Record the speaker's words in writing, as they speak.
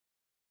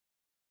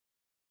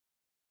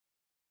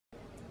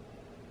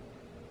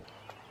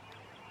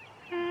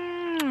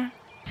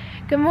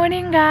Good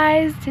morning,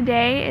 guys.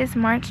 Today is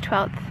March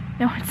 12th.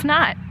 No, it's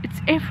not.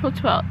 It's April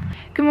 12th.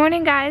 Good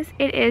morning, guys.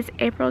 It is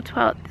April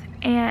 12th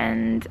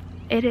and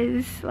it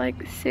is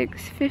like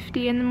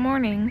 6:50 in the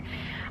morning.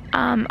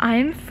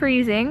 I'm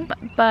freezing,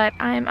 but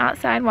I'm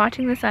outside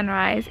watching the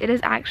sunrise. It is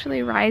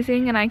actually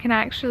rising and I can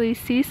actually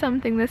see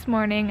something this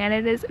morning and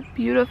it is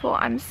beautiful.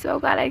 I'm so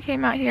glad I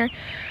came out here.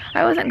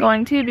 I wasn't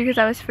going to because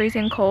I was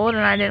freezing cold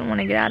and I didn't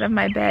want to get out of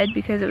my bed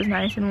because it was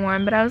nice and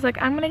warm, but I was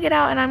like, I'm gonna get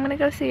out and I'm gonna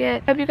go see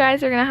it. Hope you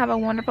guys are gonna have a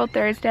wonderful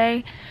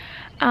Thursday.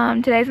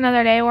 Today's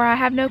another day where I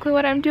have no clue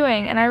what I'm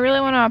doing, and I really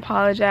want to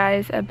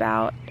apologize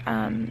about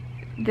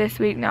this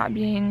week not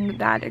being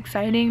that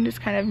exciting.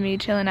 Just kind of me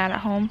chilling out at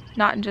home.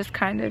 Not just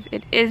kind of,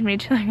 it is me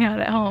chilling out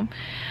at home.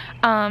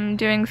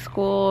 Doing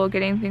school,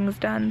 getting things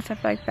done,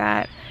 stuff like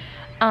that.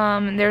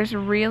 There's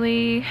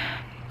really,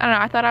 I don't know,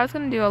 I thought I was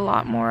going to do a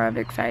lot more of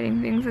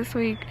exciting things this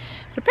week,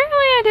 but apparently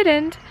I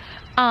didn't.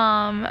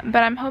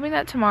 But I'm hoping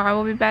that tomorrow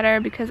will be better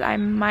because I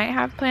might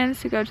have plans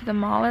to go to the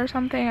mall or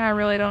something. I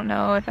really don't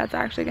know if that's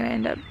actually going to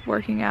end up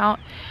working out.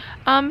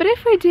 But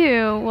if we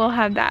do, we'll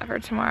have that for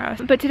tomorrow.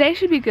 But today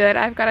should be good.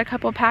 I've got a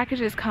couple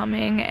packages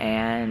coming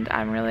and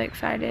I'm really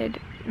excited.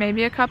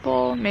 Maybe a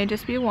couple, may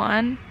just be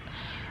one.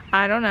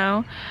 I don't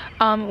know.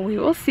 We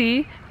will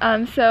see.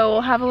 So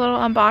we'll have a little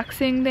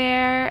unboxing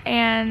there,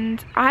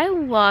 and I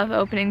love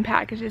opening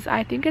packages.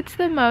 I think it's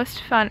the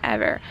most fun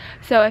ever.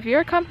 So if you're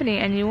a company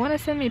and you want to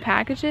send me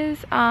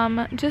packages,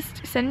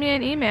 just send me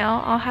an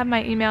email. I'll have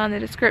my email in the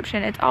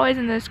description. It's always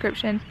in the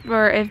description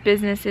for if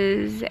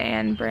businesses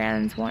and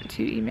brands want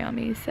to email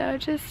me. So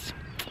just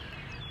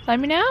let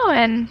me know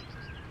and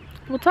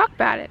we'll talk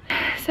about it.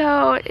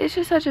 So it's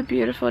just such a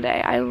beautiful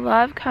day. I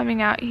love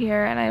coming out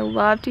here and I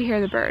love to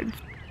hear the birds.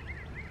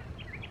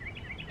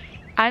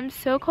 I'm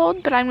so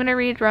cold, but I'm going to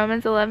read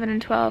Romans 11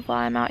 and 12 while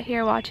I'm out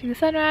here watching the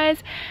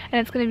sunrise,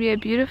 and it's going to be a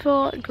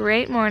beautiful,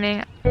 great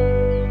morning.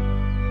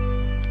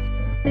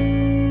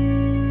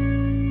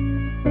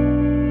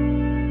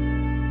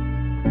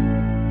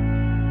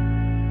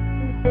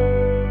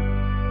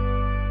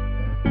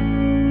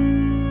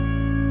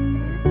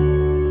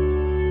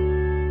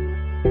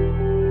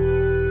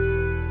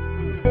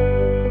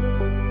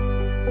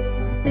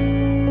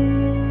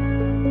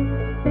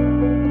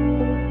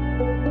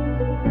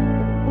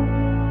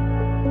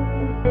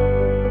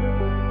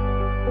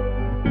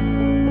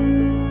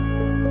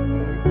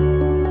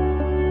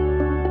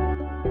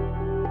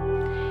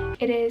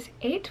 It is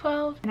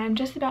 8:12 and I'm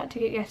just about to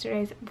get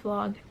yesterday's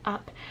vlog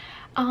up.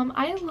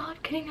 I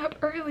love getting up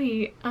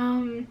early.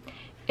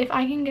 If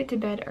I can get to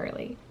bed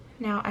early.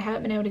 Now, I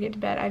haven't been able to get to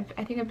bed.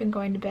 I think I've been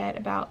going to bed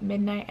about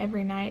midnight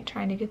every night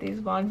trying to get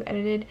these vlogs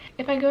edited.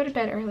 If I go to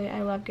bed early,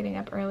 I love getting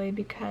up early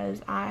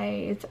because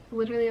it's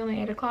literally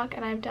only 8 o'clock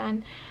and I've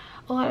done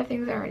a lot of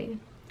things already.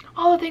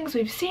 All the things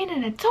we've seen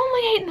and it's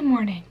only 8 in the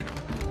morning.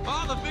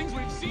 All the things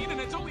we've seen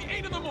and it's only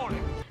 8 in the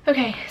morning.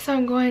 Okay, so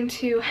I'm going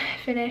to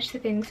finish the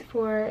things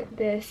for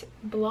this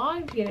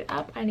vlog. To get it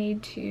up, I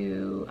need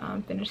to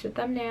finish the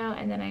thumbnail,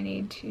 and then I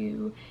need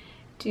to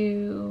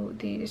do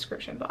the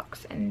description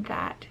box, and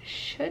that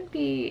should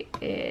be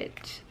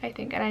it, I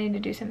think. And I need to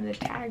do some of the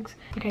tags.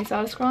 Okay, so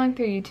I was scrolling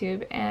through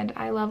YouTube, and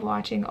I love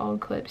watching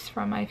old clips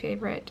from my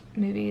favorite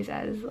movies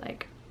as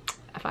like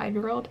a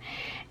 5-year-old,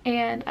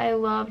 and I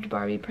loved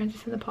Barbie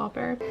Princess and the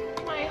Pauper.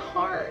 My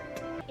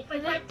heart. I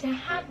like to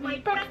have my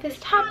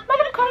breakfast hot, but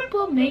a card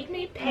will make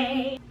me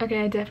pay.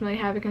 Okay, I definitely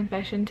have a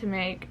confession to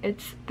make.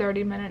 It's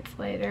 30 minutes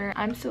later.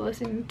 I'm still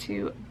listening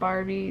to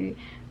Barbie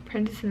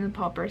Princess and the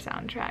Pauper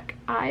soundtrack.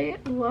 I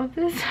love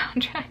this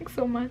soundtrack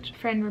so much.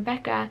 Friend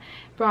Rebecca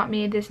brought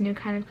me this new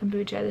kind of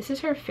kombucha. This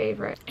is her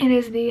favorite. It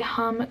is the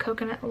Hum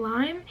Coconut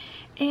Lime,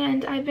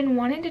 and I've been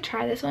wanting to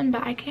try this one,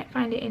 but I can't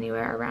find it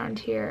anywhere around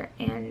here.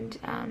 And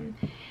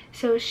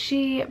so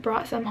she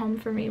brought some home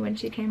for me when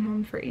she came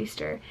home for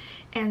Easter,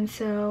 and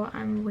so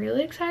I'm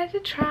really excited to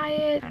try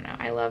it. I don't know,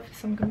 I love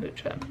some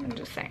kombucha, I'm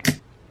just saying.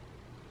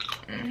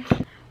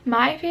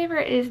 My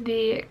favorite is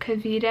the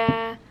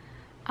Kavita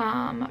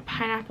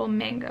pineapple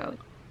mango.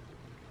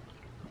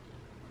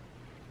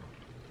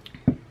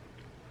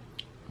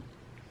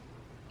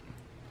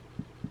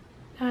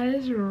 That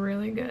is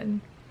really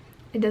good.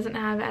 It doesn't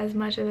have as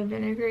much of a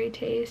vinegary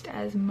taste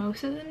as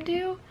most of them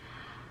do.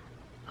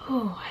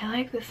 Oh, I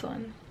like this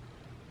one.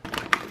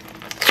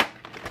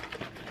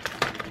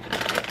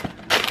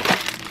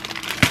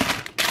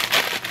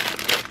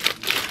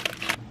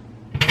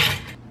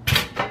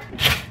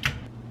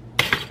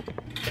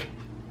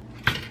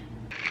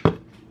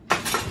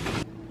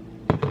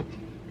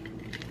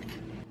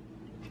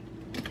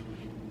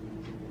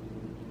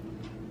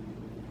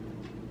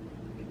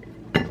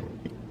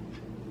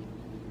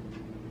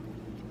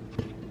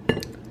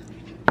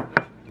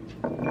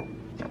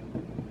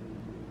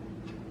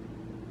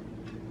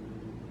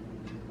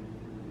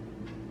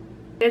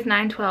 It is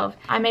 9:12.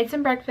 I made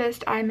some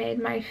breakfast. I made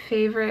my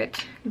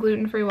favorite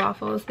gluten-free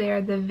waffles. They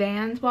are the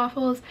Vans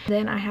waffles.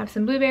 Then I have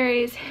some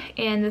blueberries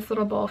and this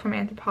little bowl from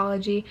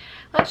Anthropology.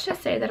 Let's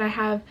just say that I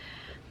have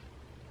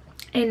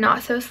a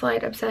not so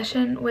slight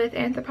obsession with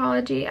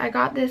anthropology. I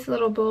got this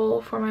little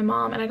bowl for my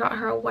mom, and I got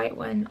her a white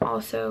one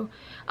also.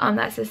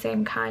 That's the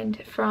same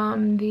kind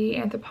from the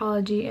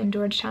Anthropology in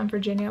Georgetown,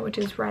 Virginia, which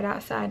is right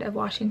outside of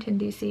Washington,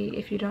 D.C.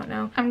 if you don't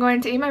know. I'm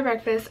going to eat my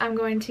breakfast, I'm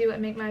going to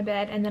make my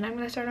bed, and then I'm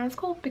going to start on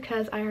school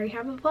because I already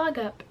have a vlog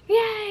up.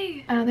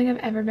 Yay! I don't think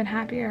I've ever been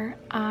happier.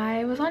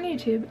 I was on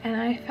YouTube and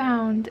I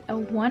found a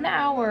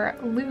 1-hour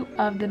loop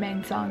of the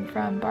main song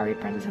from Barbie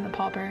Princess and the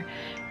Pauper,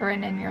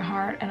 Written in Your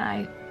Heart, and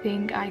I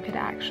think I could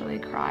actually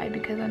cry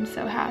because I'm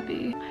so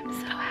happy. I'm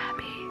so happy.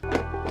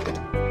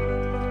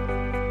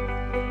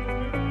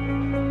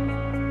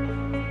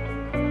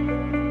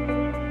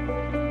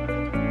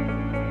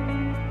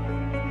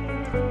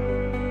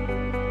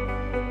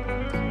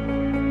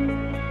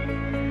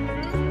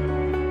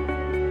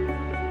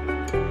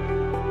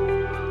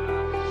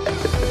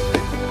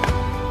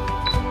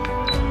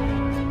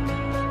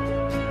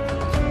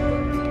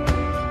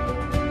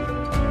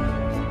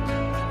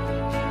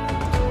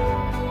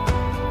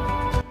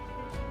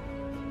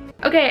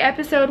 Okay,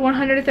 episode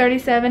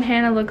 137,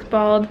 Hannah Looks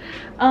Bald.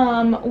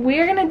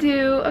 We're gonna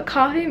do a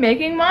coffee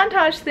making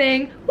montage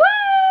thing. Woo!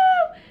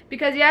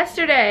 Because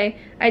yesterday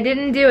I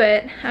didn't do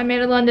it. I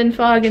made a London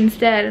fog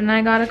instead, and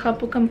I got a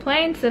couple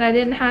complaints that I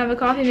didn't have a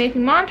coffee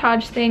making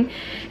montage thing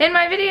in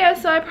my video,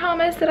 so I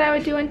promised that I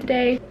would do one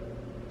today.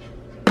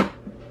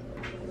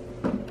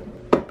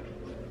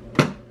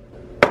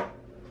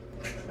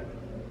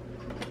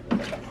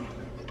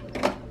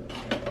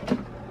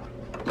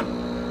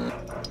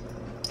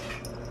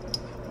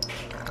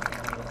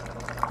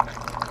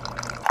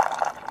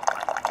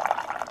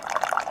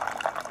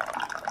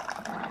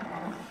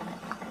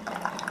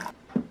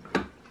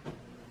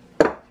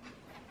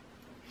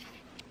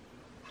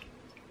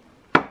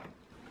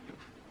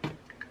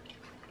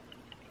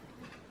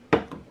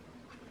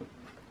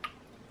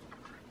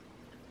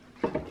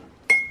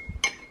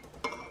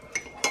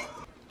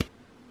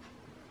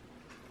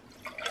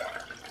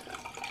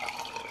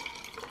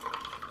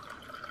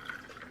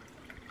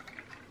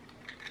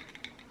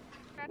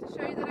 To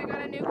show you that I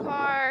got a new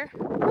car.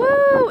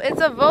 Woo!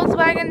 It's a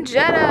Volkswagen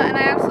Jetta, and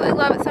I absolutely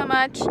love it so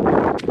much. It's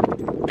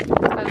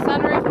got a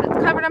sunroof and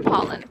it's covered in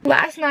pollen.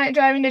 Last night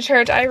driving to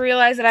church, I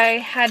realized that I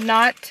had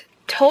not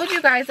told you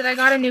guys that I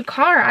got a new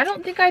car. I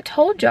don't think I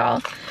told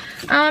y'all.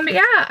 But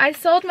yeah, I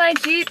sold my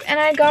Jeep and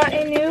I got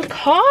a new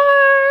car.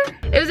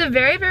 It was a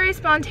very, very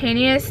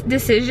spontaneous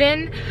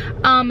decision,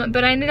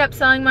 but I ended up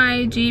selling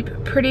my Jeep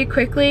pretty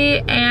quickly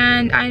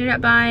and I ended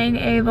up buying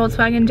a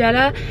Volkswagen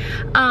Jetta.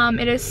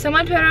 It is so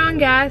much better on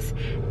gas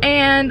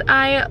and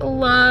I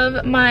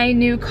love my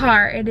new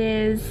car.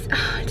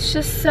 It's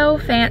just so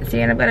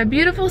fancy, and I've got a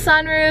beautiful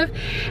sunroof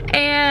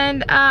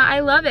and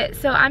I love it.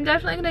 So I'm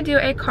definitely gonna do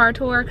a car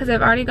tour because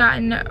I've already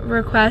gotten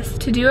requests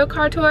to do a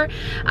car tour.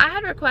 I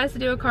had requests to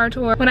do a car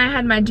tour when I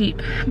had my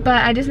Jeep,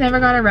 but I just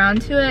never got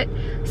around to it.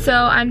 So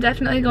I'm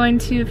definitely going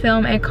to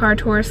film a car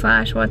tour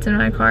slash what's in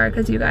my car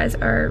because you guys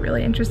are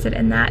really interested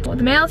in that. Well,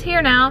 the mail's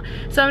here now,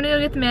 so I'm gonna go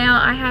get the mail.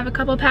 I have a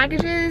couple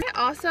packages.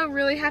 I also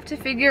really have to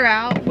figure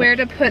out where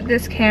to put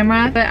this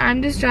camera, but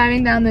I'm just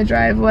driving down the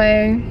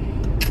driveway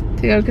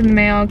to go get the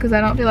mail because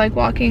I don't feel like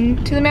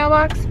walking to the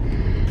mailbox,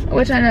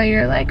 which I know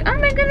you're like, oh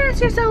my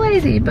goodness, you're so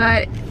lazy,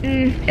 but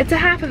it's a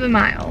half of a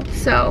mile,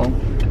 so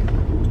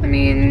I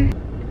mean,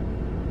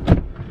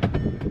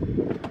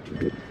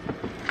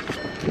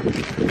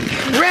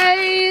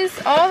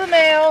 raise all the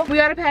mail. We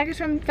got a package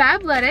from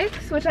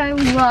Fabletics, which I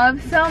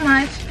love so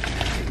much,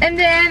 and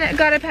then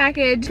got a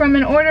package from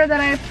an order that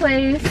I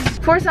placed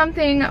for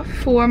something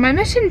for my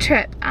mission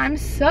trip. I'm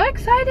so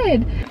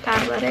excited.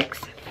 Fabletics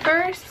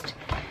first.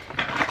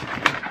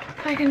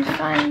 If I can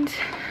find,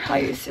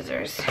 I'll use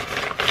scissors.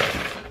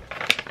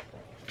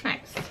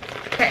 Nice.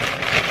 Okay.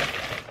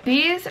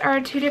 These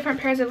are two different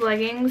pairs of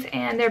leggings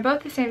and they're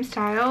both the same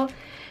style.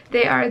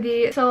 They are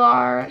the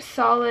Solar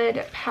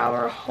Solid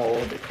Power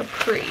Hold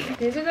Capri.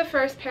 These are the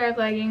first pair of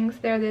leggings.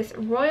 They're this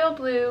royal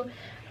blue.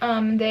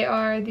 They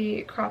are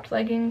the cropped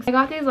leggings. I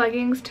got these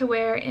leggings to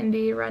wear in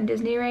the Run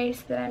Disney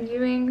race that I'm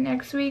doing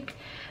next week.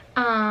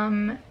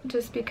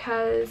 Just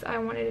because I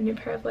wanted a new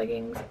pair of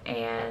leggings,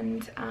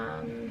 and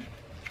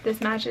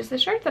this matches the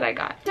shirt that I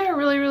got. They're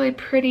really, really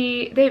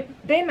pretty.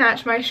 They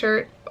match my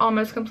shirt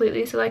almost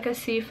completely, so like a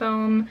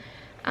seafoam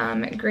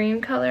green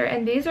color,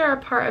 and these are a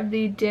part of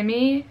the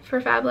Demi for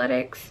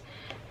Fabletics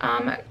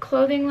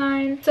clothing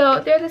line. So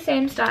they're the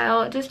same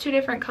style, just two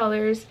different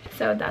colors.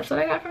 So that's what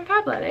I got from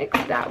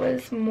Fabletics. That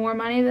was more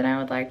money than I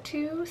would like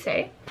to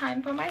say.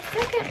 Time for my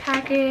second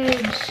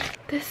package.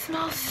 This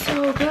smells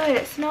so good.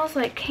 It smells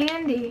like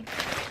candy.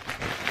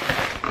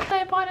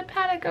 I bought a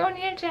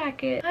Patagonia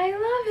jacket. I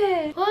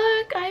love it.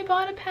 Look, I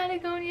bought a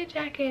Patagonia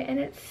jacket and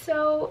it's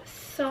so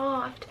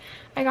soft.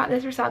 I got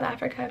this for South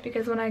Africa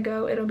because when I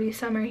go, it'll be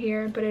summer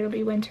here, but it'll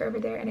be winter over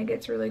there and it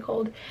gets really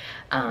cold.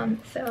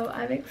 So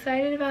I'm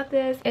excited about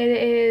this. It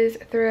is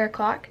 3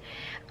 o'clock.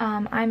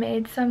 I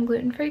made some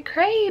gluten-free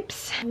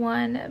crepes.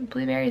 One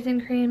blueberries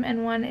and cream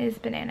and one is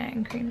banana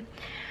and cream.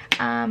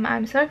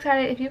 I'm so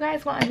excited. If you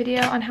guys want a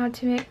video on how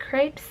to make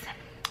crepes,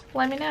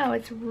 let me know.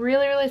 It's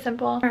really, really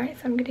simple. All right,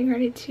 so I'm getting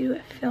ready to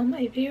film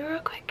a video real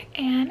quick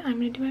and I'm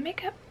gonna do my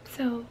makeup.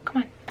 So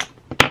come on.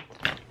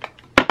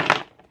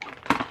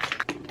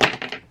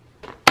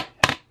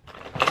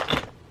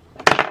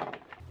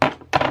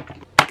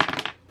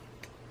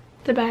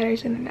 The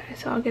battery's gonna die,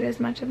 so I'll get as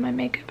much of my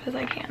makeup as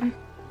I can.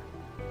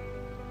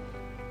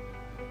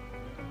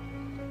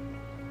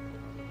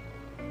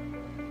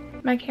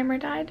 My camera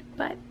died,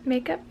 but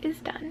makeup is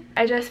done.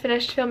 I just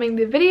finished filming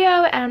the video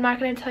and I'm not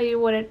going to tell you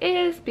what it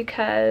is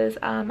because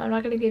I'm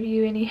not going to give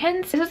you any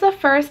hints. This is the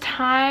first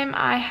time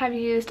I have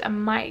used a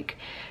mic,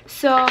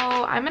 so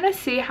I'm going to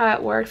see how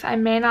it works. I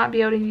may not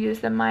be able to use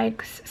the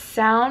mic's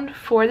sound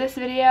for this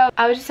video.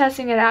 I was just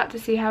testing it out to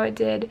see how it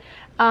did.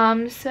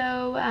 We'll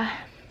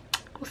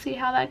see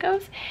how that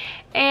goes.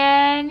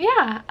 And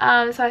yeah,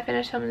 so I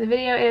finished filming the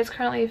video. It is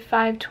currently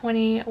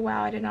 5:20.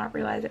 Wow, I did not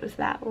realize it was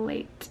that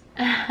late.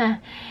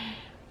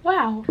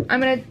 Wow.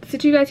 I'm gonna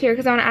sit you guys here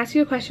because I want to ask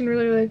you a question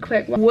really, really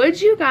quick.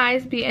 Would you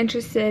guys be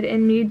interested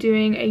in me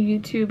doing a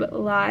YouTube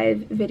live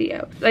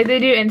video? Like, they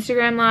do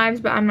Instagram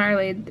lives, but I'm not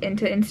really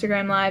into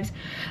Instagram lives.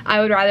 I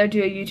would rather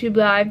do a YouTube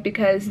live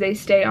because they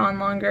stay on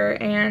longer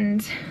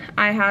and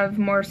I have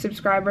more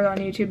subscribers on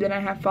YouTube than I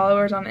have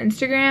followers on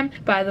Instagram.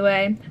 By the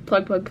way,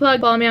 plug.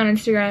 Follow me on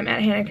Instagram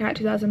at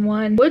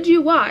HannahCat2001. Would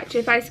you watch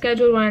if I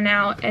scheduled one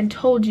out and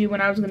told you when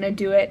I was gonna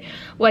do it,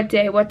 what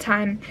day, what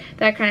time,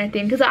 that kind of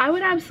thing? Because I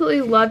would absolutely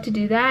love to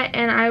do that,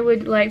 and I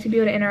would like to be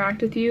able to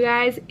interact with you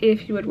guys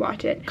if you would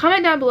watch it.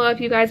 Comment down below if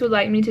you guys would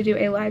like me to do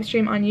a live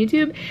stream on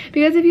YouTube,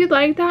 because if you'd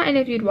like that and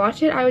if you'd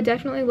watch it, I would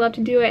definitely love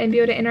to do it and be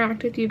able to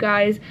interact with you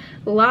guys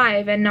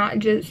live and not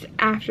just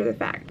after the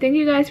fact. Thank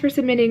you guys for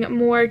submitting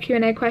more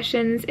Q&A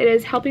questions. It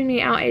is helping me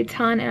out a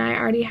ton, and I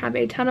already have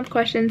a ton of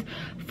questions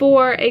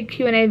for a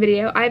Q&A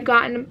video. I've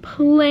gotten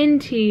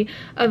plenty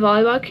of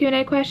volleyball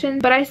Q&A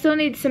questions, but I still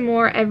need some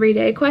more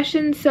everyday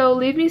questions, so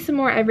leave me some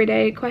more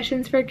everyday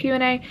questions for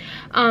Q&A.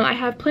 I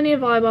have plenty of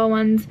volleyball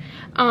ones,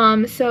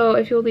 so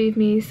if you'll leave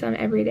me some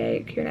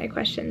everyday Q&A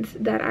questions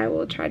that I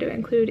will try to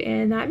include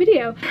in that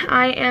video.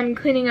 I am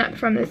cleaning up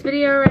from this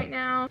video right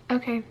now.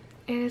 Okay.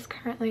 It is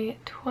currently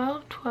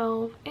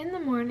 12:12 in the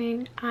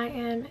morning. I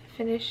am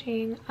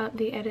finishing up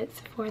the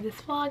edits for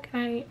this vlog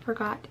and I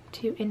forgot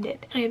to end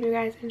it. I hope you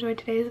guys enjoyed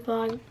today's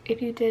vlog.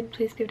 If you did,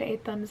 please give it a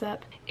thumbs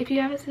up. If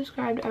you haven't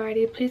subscribed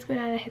already, please go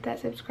down and hit that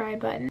subscribe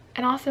button.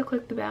 And also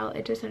click the bell.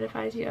 It just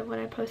notifies you of when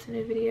I post a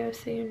new video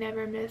so you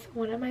never miss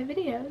one of my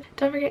videos.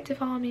 Don't forget to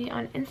follow me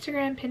on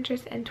Instagram,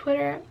 Pinterest, and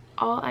Twitter,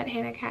 all at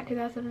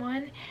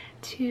HannahCat2001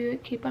 to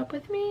keep up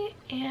with me.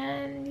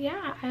 And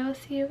yeah, I will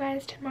see you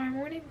guys tomorrow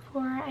morning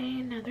for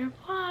another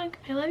vlog.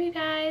 I love you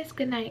guys.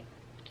 Good night.